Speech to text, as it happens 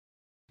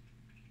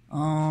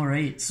All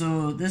right,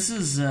 so this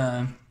is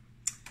a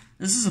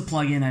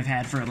plugin I've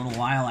had for a little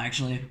while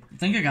actually. I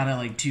think I got it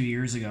like 2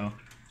 years ago.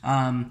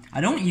 I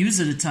don't use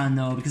it a ton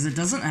though because it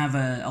doesn't have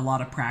a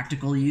lot of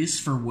practical use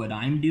for what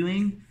I'm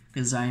doing,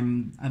 because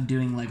I'm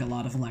doing like a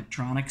lot of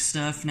electronic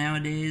stuff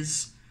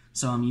nowadays.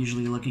 So I'm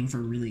usually looking for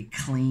really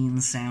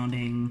clean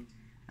sounding,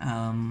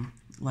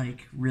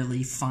 like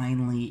really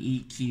finely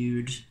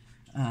EQ'd,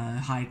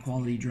 high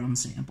quality drum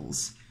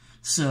samples.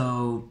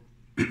 So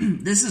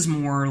this is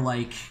more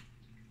like,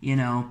 you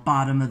know,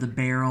 bottom of the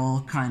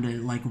barrel, kind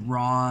of like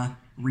raw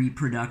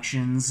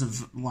reproductions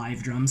of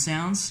live drum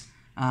sounds.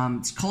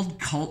 It's called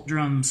Cult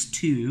Drums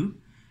 2,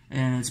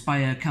 and it's by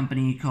a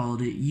company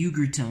called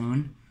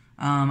Ugritone.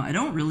 I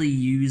don't really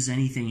use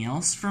anything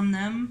else from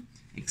them,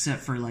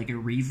 except for like a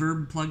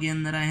reverb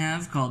plugin that I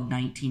have called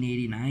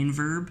 1989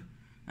 Verb,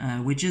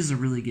 which is a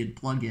really good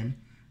plugin.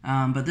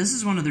 But this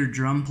is one of their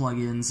drum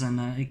plugins, and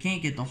I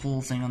can't get the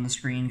whole thing on the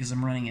screen because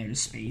I'm running out of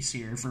space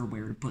here for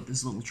where to put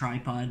this little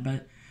tripod.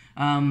 But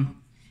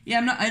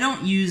yeah, I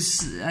don't use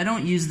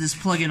this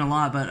plugin a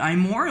lot, but I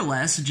more or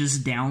less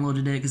just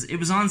downloaded it because it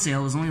was on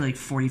sale. It was only like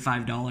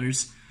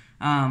 $45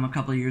 a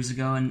couple of years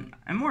ago, and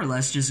I more or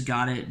less just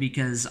got it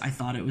because I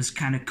thought it was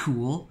kind of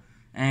cool,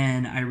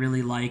 and I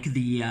really like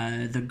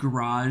the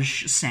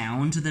garage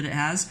sound that it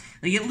has.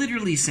 Like, it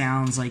literally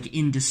sounds like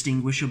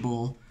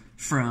indistinguishable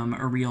from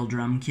a real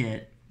drum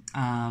kit.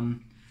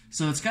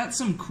 So it's got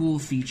some cool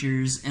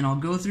features, and I'll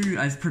go through.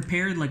 I've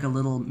prepared like a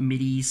little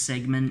MIDI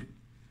segment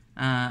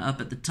up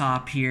at the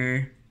top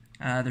here.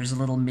 There's a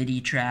little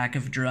MIDI track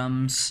of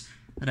drums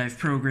that I've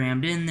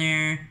programmed in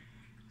there.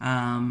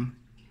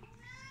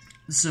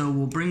 So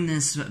we'll bring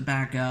this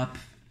back up,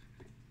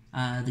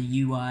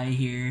 the UI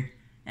here,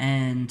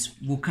 and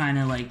we'll kind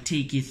of like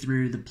take you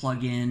through the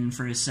plugin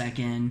for a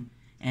second,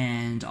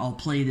 and I'll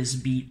play this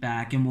beat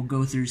back, and we'll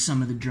go through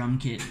some of the drum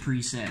kit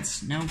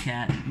presets. No,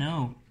 cat,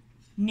 no.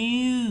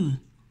 No!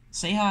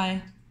 Say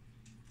hi.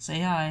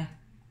 Say hi.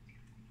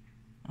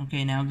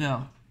 Okay, now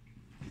go.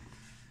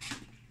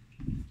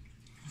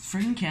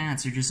 Friggin'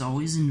 cats are just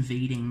always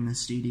invading the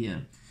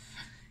studio.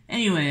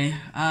 Anyway,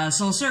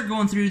 so I'll start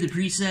going through the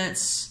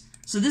presets.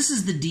 So this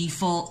is the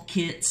default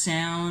kit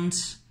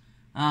sound.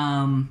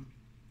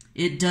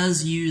 It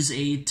does use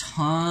a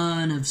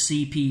ton of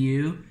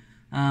CPU.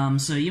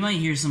 So you might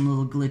hear some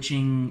little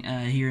glitching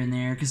here and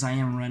there, because I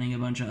am running a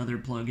bunch of other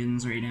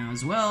plugins right now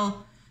as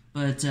well.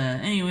 But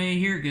anyway,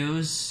 here it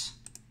goes.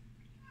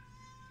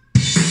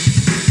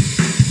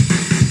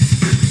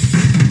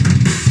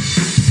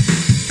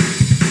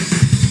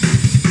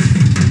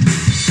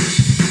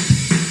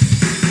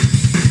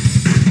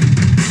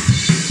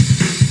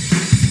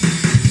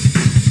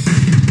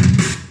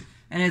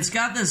 And it's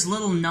got this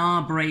little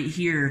knob right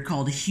here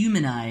called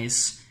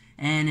Humanize,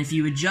 and if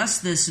you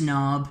adjust this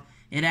knob,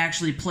 it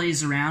actually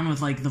plays around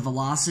with like the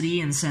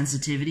velocity and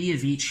sensitivity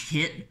of each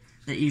hit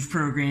that you've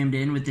programmed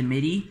in with the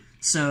MIDI.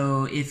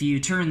 So if you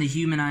turn the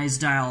Humanize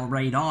dial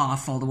right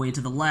off all the way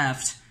to the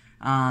left,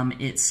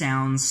 it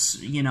sounds,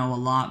 you know, a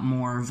lot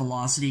more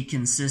velocity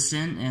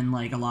consistent and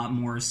like a lot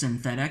more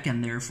synthetic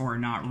and therefore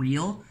not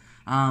real.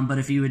 But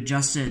if you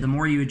adjust it, the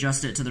more you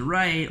adjust it to the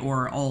right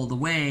or all the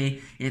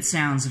way, it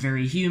sounds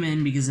very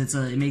human because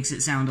it makes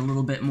it sound a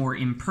little bit more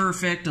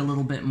imperfect, a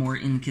little bit more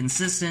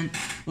inconsistent,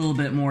 a little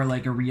bit more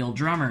like a real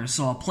drummer.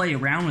 So I'll play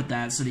around with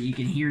that so that you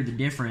can hear the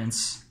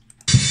difference.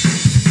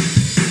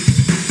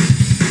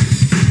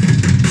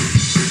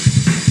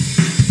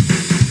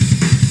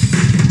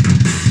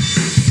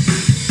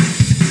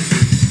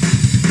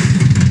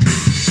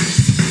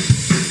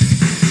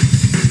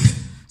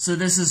 So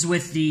this is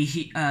with the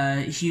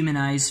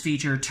Humanize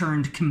feature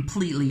turned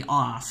completely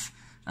off.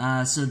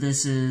 So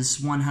this is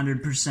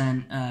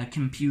 100%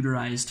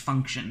 computerized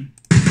function.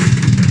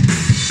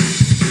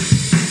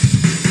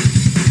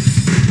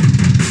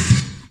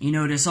 You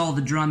notice all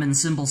the drum and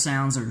cymbal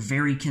sounds are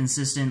very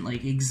consistent,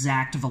 like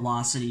exact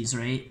velocities,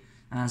 right?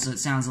 So it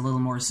sounds a little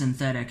more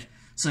synthetic.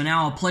 So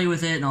now I'll play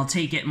with it and I'll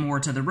take it more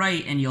to the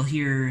right and you'll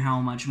hear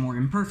how much more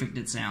imperfect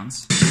it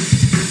sounds.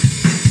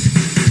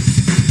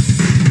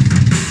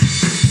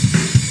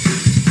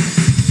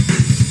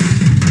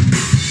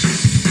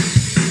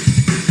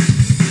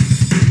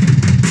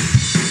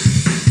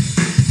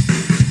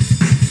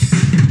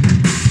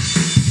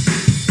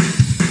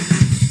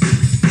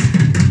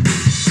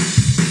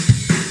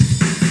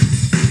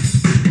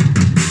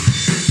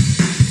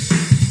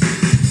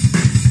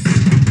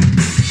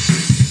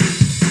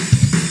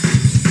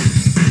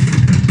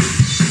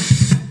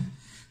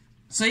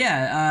 So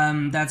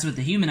yeah, that's with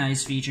the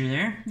Humanize feature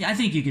there. Yeah, I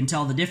think you can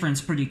tell the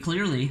difference pretty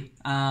clearly.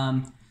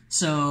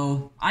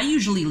 So I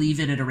usually leave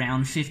it at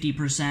around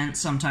 50%,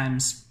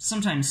 sometimes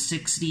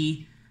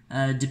 60%,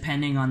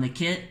 depending on the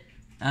kit,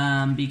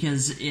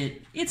 because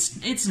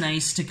it's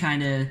nice to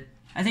kind of.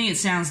 I think it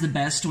sounds the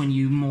best when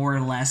you more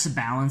or less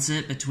balance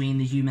it between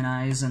the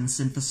Humanize and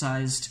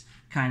synthesized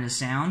kind of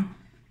sound.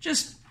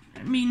 Just,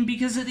 I mean,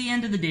 because at the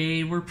end of the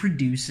day, we're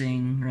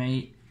producing,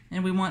 right?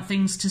 And we want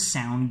things to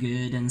sound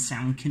good and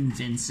sound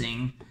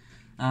convincing.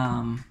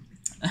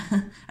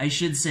 I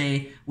should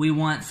say, we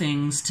want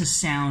things to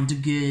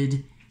sound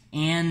good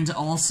and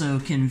also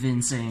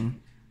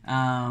convincing.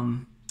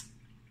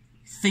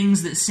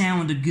 Things that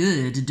sound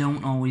good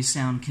don't always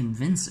sound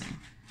convincing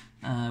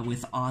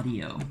with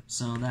audio.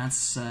 So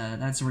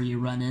that's where you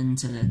run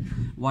into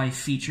why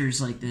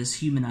features like this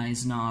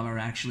humanized knob are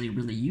actually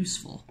really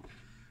useful.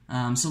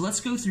 So let's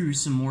go through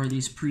some more of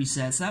these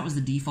presets. That was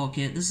the default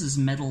kit. This is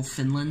Metal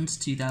Finland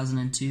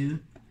 2002.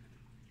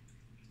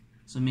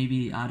 So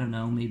maybe, I don't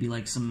know, maybe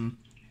like some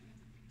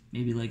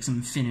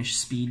Finnish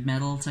speed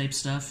metal type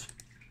stuff.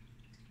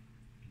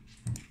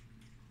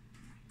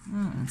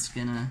 Oh, that's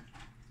gonna...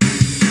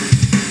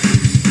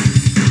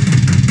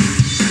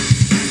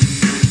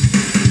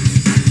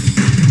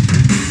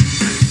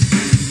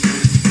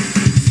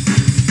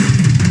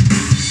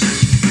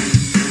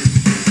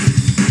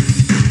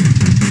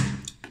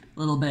 A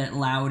little bit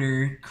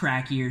louder,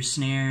 crackier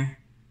snare.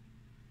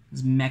 This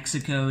is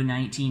Mexico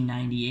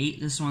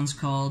 1998, this one's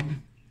called.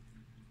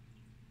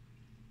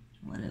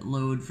 Let it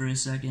load for a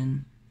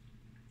second.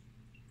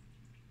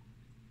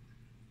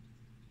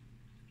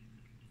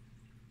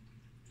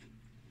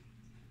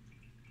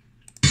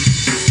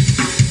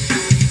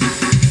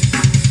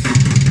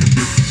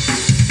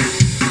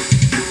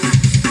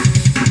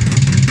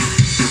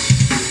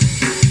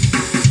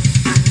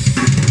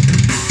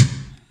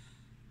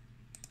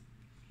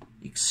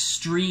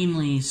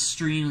 Extremely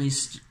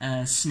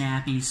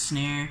snappy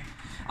snare.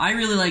 I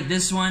really like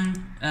this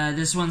one.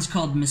 This one's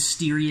called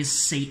Mysterious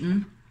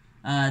Satan.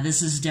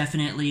 This is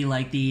definitely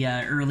like the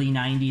early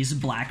 90s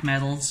black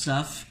metal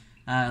stuff.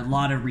 A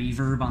lot of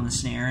reverb on the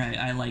snare.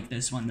 I like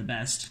this one the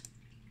best.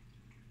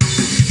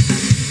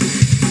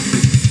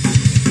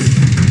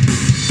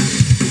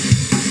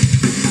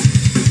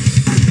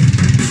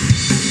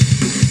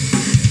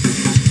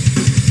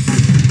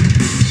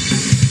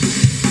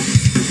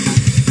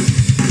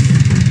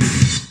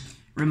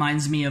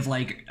 Reminds me of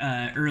like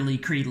early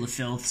Cradle of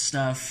Filth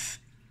stuff.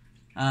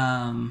 So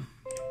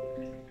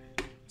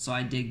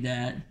I dig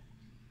that.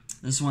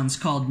 This one's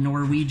called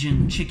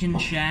Norwegian Chicken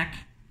Shack.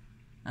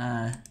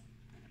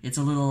 It's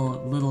a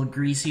little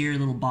greasier, a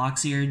little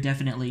boxier,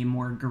 definitely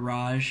more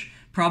garage.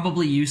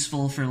 Probably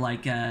useful for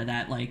like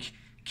that like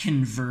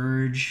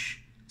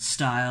Converge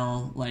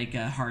style, like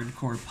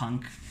hardcore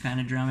punk kind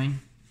of drumming.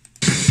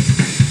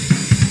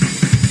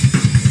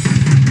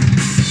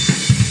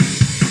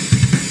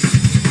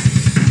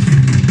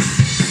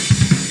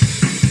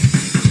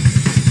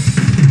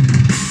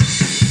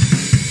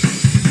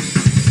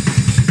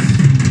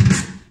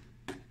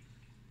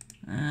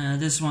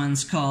 This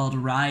one's called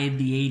Ride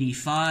the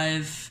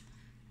 85.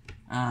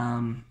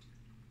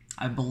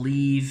 I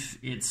believe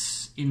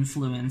it's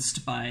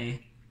influenced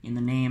by, in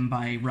the name,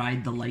 by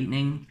Ride the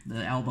Lightning,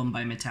 the album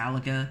by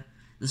Metallica.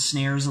 The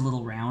snare's a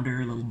little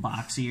rounder, a little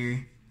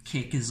boxier.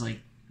 Kick is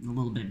like a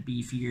little bit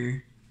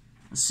beefier.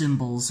 The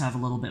cymbals have a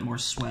little bit more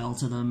swell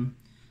to them.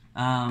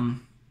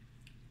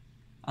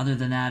 Other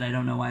than that, I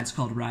don't know why it's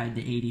called Ride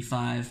the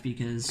 85,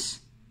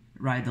 because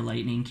Ride the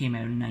Lightning came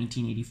out in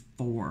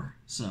 1984,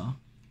 so...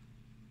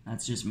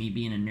 That's just me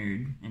being a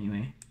nerd,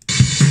 anyway.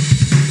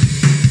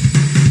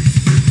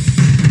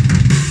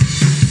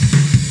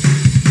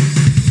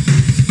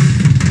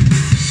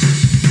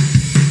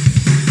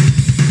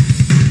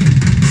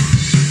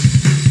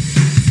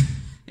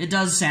 It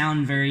does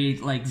sound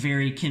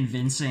very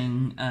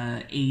convincing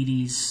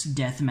 80s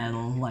death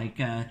metal, like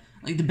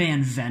the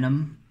band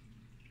Venom,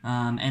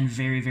 and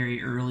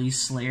very early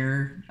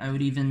Slayer, I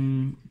would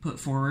even put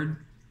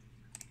forward.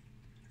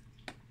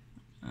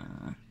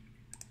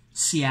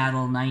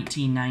 Seattle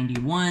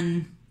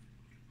 1991,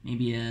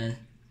 maybe a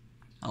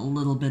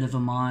little bit of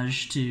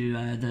homage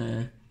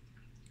to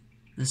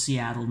the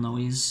Seattle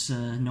noise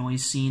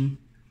scene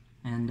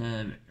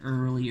and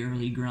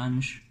early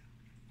grunge.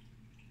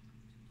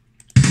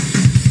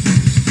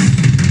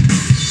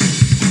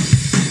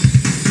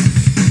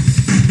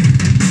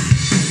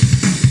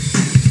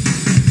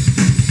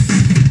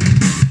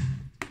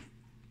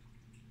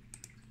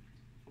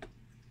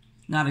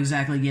 Not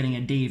exactly getting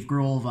a Dave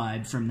Grohl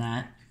vibe from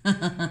that.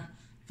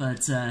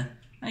 But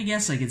I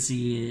guess I could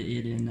see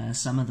it in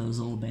some of those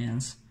old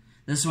bands.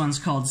 This one's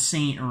called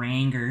Saint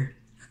Ranger,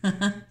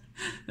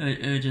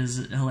 which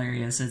is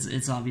hilarious.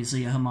 It's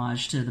obviously a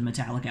homage to the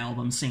Metallica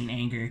album Saint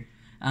Anger.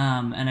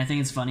 And I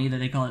think it's funny that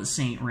they call it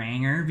Saint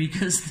Ranger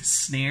because the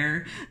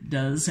snare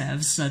does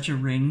have such a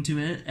ring to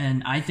it,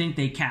 and I think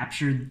they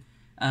captured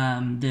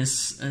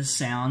this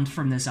sound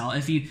from this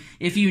album.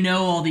 If you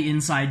know all the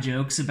inside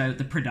jokes about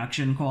the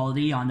production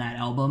quality on that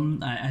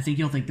album, I think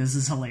you'll think this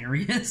is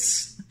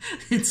hilarious.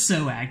 It's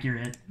so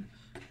accurate.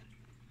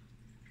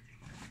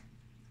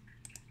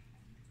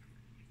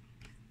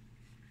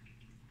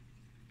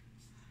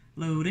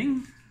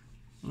 Loading.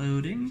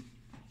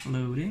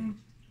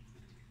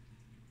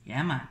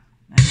 Yeah, man.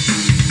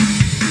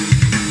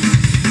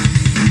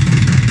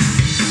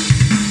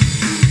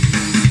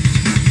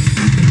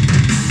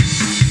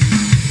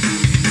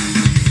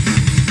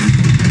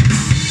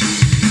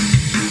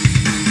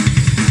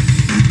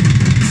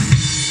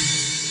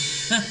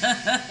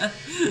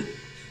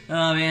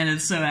 Oh man, man,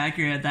 it's so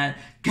accurate, that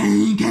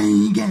gang,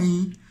 gang,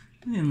 gang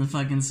in the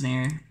fucking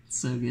snare. It's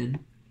so good.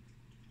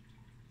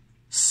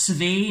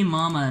 Svei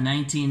Mama,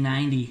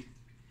 1990.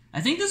 I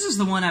think this is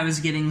the one I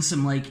was getting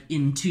some, like,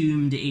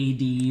 Entombed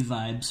AD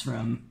vibes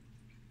from.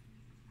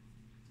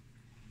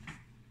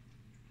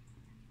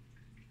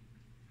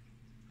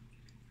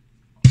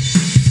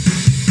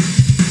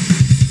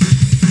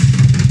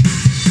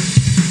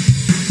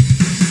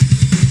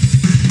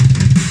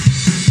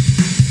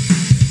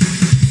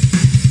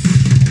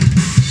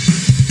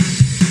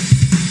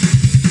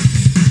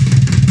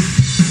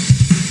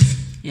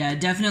 Yeah,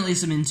 definitely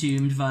some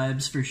Entombed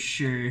vibes for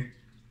sure.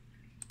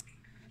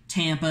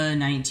 Tampa,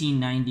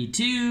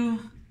 1992.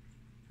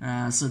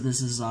 So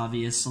this is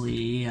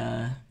obviously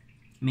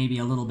maybe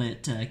a little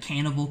bit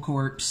Cannibal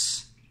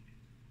Corpse.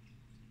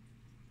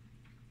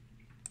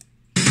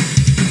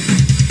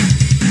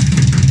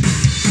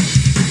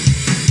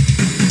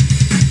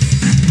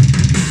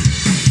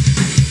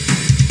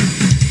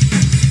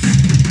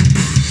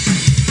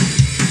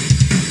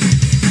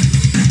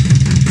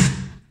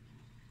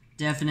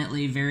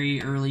 Definitely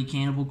very early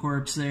Cannibal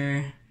Corpse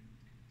there.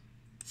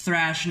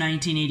 Thrash,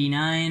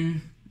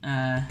 1989.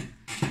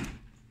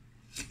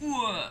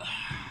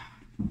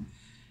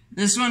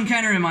 This one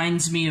kind of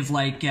reminds me of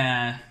like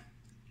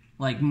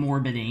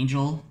Morbid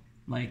Angel,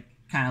 like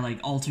kind of like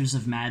Altars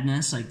of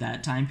Madness, like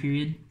that time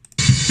period.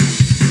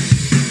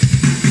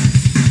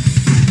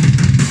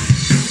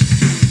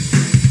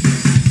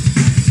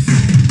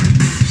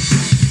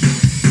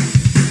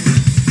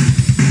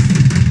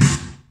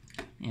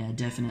 Yeah,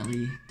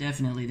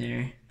 definitely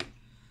there.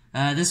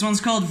 This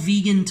one's called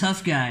Vegan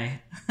Tough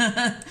Guy,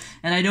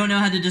 and I don't know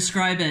how to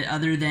describe it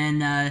other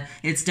than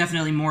it's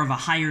definitely more of a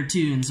higher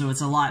tune, so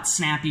it's a lot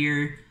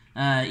snappier.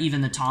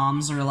 Even the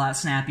toms are a lot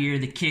snappier.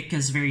 The kick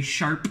is very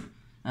sharp,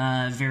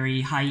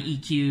 very high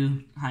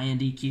EQ,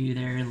 high-end EQ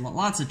there.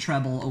 Lots of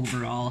treble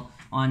overall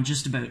on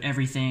just about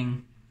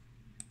everything.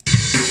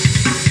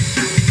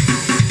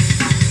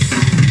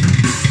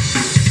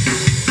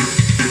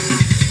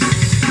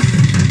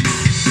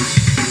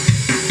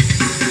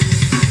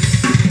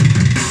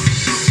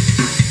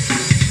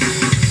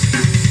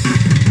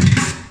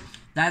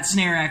 That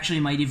snare actually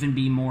might even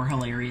be more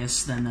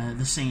hilarious than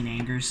the Saint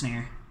Anger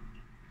snare.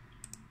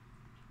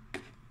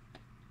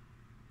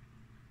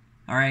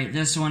 Alright,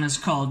 this one is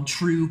called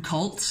True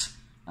Cult.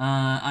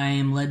 I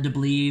am led to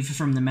believe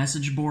from the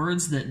message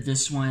boards that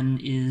this one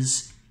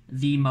is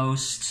the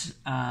most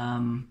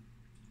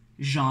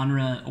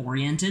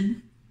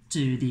genre-oriented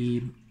to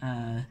the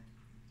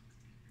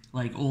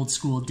like old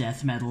school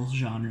death metal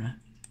genre.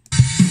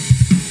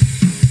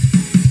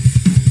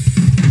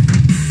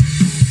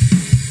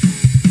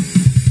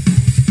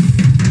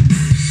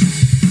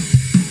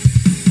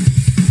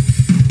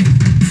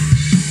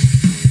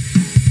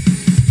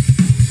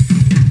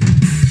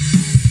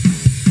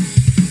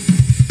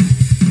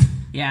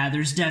 Yeah,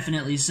 there's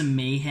definitely some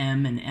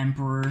Mayhem and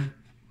Emperor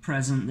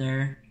present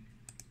there.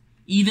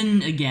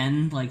 Even,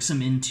 again, like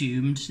some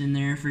Entombed in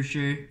there for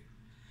sure.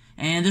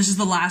 And this is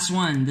the last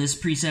one. This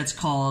kit's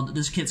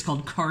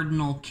called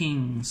Cardinal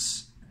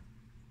Kings.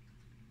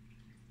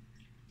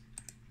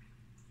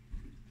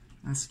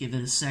 Let's give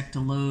it a sec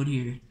to load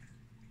here.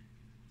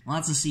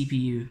 Lots of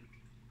CPU.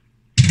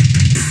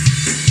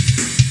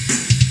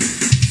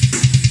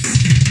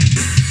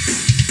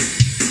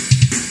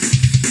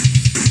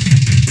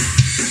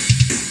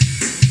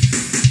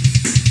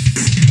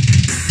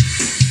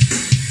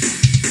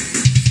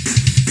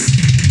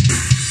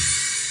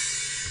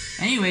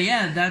 Anyway,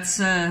 yeah,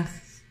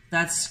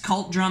 that's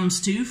Cult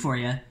Drums 2 for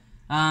you.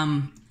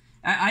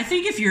 I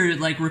think if you're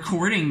like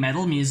recording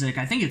metal music,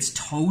 I think it's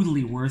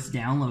totally worth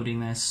downloading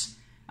this.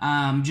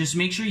 Just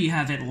make sure you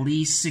have at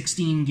least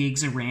 16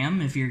 gigs of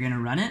RAM if you're gonna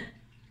run it.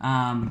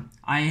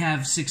 I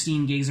have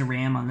 16 gigs of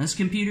RAM on this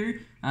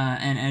computer,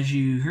 and as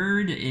you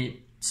heard,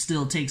 it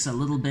still takes a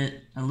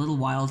little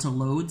while to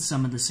load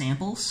some of the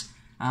samples.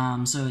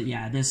 So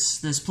yeah, this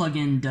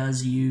plugin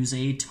does use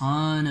a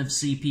ton of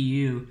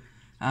CPU.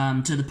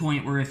 To the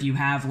point where if you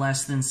have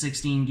less than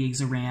 16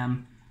 gigs of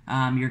RAM,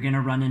 you're going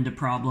to run into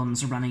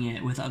problems running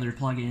it with other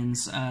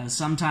plugins.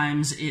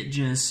 Sometimes it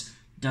just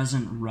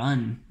doesn't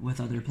run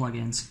with other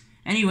plugins.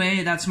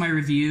 Anyway, that's my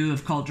review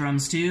of Cult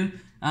Drums 2.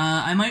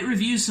 I might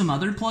review some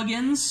other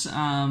plugins.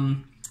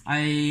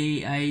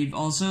 I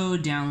also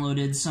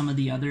downloaded some of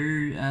the other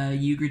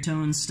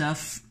Ugritone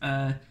stuff.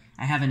 I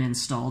haven't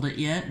installed it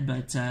yet,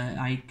 but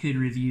I could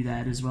review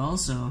that as well,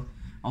 so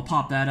I'll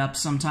pop that up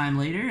sometime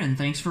later, and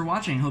thanks for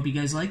watching. Hope you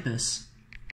guys like this.